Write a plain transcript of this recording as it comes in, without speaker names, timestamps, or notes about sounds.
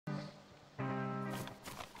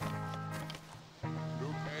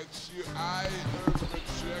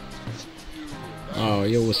Oh,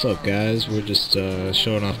 yo, what's up, guys? We're just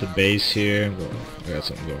showing off the bass here. Well, I got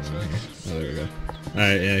something going on here. Oh, there we go.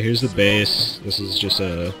 Alright, yeah, here's the bass. This is just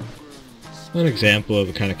an example of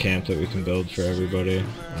the kind of camp that we can build for everybody.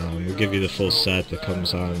 We'll give you the full set that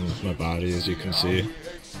comes on my body, as you can see.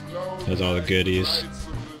 Has all the goodies.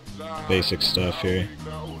 Basic stuff here.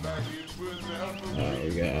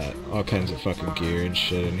 We got all kinds of fucking gear and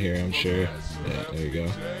shit in here, I'm sure. Yeah, there you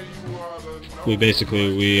go.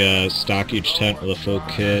 We stock each tent with a full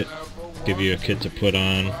kit, give you a kit to put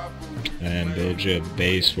on, and build you a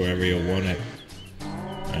base wherever you want it.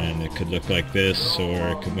 And it could look like this, or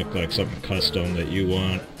it could look like something custom that you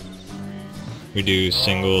want. We do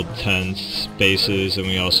single tents bases, and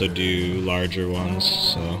we also do larger ones,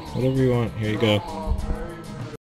 so whatever you want, here you go.